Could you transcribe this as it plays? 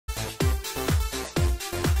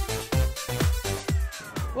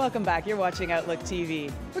Welcome back. You're watching Outlook TV.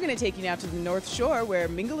 We're going to take you now to the North Shore, where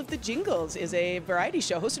Mingle of the Jingles is a variety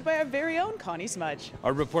show hosted by our very own Connie Smudge.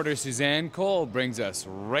 Our reporter Suzanne Cole brings us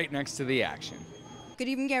right next to the action. Good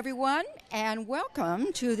evening, everyone, and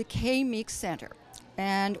welcome to the K-Mix Center.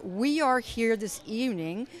 And we are here this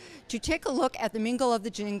evening to take a look at the Mingle of the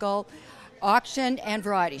Jingle auction and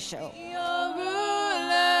variety show.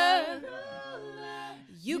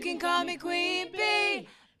 You can call me Queen Bee,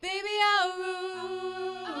 baby, I'll rule.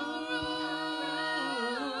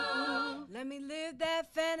 Let me live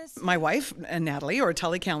that fantasy. My wife, Natalie, or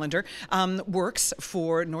Tully Callender, works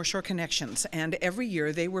for North Shore Connections, and every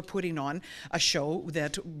year they were putting on a show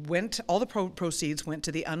that all the proceeds went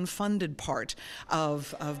to the unfunded part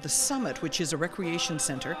of the summit, which is a recreation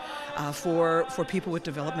center for people with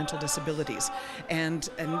developmental disabilities. And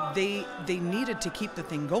they needed to keep the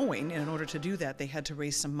thing going, and in order to do that, they had to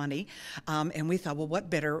raise some money. And we thought, well, what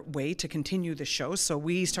better way to continue the show? So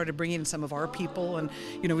we started bringing in some of our people, and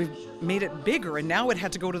we've made it bigger, and now it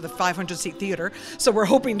had to go to the 500-seat theater, so we're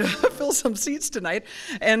hoping to fill some seats tonight,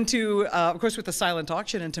 and to, of course, with the silent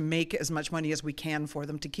auction, and to make as much money as we can for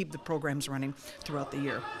them to keep the programs running throughout the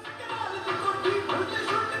year.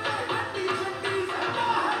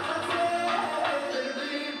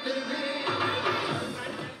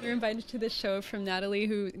 We were invited to this show from Natalie,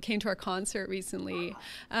 who came to our concert recently.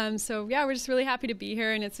 So yeah, we're just really happy to be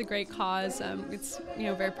here, and it's a great cause. It's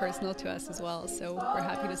very personal to us as well, so we're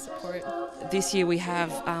happy to support. This year we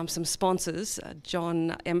have some sponsors,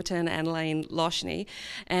 John Emerton and Lane Loshney,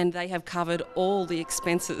 and they have covered all the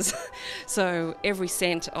expenses. So every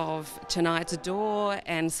cent of tonight's door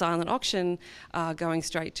and silent auction are going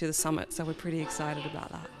straight to the summit, so we're pretty excited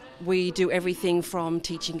about that. We do everything from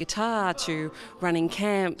teaching guitar to running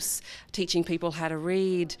camps, teaching people how to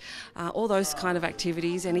read, all those kind of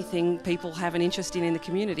activities. Anything people have an interest in the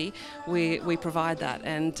community, we provide that,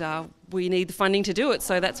 and we need the funding to do it,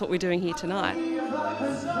 so that's what we're doing here tonight.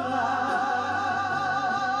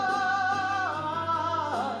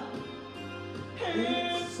 Hey.